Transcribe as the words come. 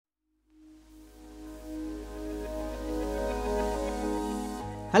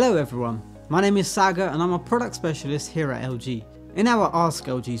Hello everyone, my name is Saga and I'm a product specialist here at LG. In our Ask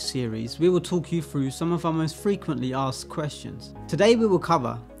LG series, we will talk you through some of our most frequently asked questions. Today we will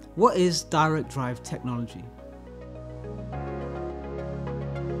cover, what is direct drive technology?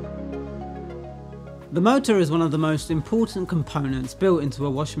 The motor is one of the most important components built into a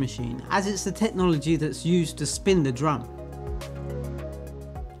washing machine, as it's the technology that's used to spin the drum.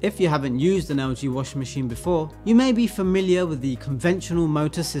 If you haven't used an LG washing machine before, you may be familiar with the conventional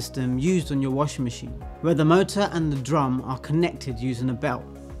motor system used on your washing machine, where the motor and the drum are connected using a belt.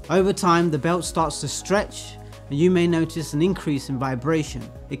 Over time, the belt starts to stretch and you may notice an increase in vibration.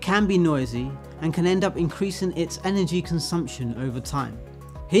 It can be noisy and can end up increasing its energy consumption over time.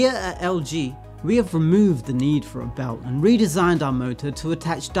 Here at LG, we have removed the need for a belt and redesigned our motor to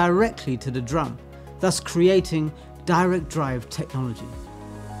attach directly to the drum, thus creating direct drive technology.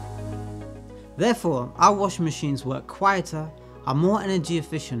 Therefore, our washing machines work quieter, are more energy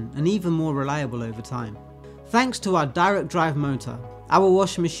efficient and even more reliable over time. Thanks to our direct drive motor, our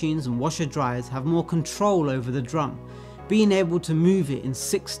washing machines and washer dryers have more control over the drum, being able to move it in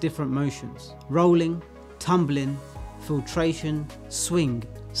 6 different motions: rolling, tumbling, filtration, swing,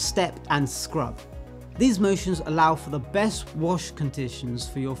 step and scrub. These motions allow for the best wash conditions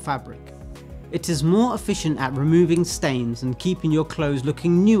for your fabric. It is more efficient at removing stains and keeping your clothes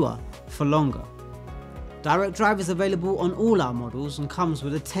looking newer for longer. Direct drive is available on all our models and comes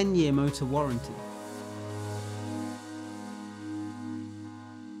with a 10-year motor warranty.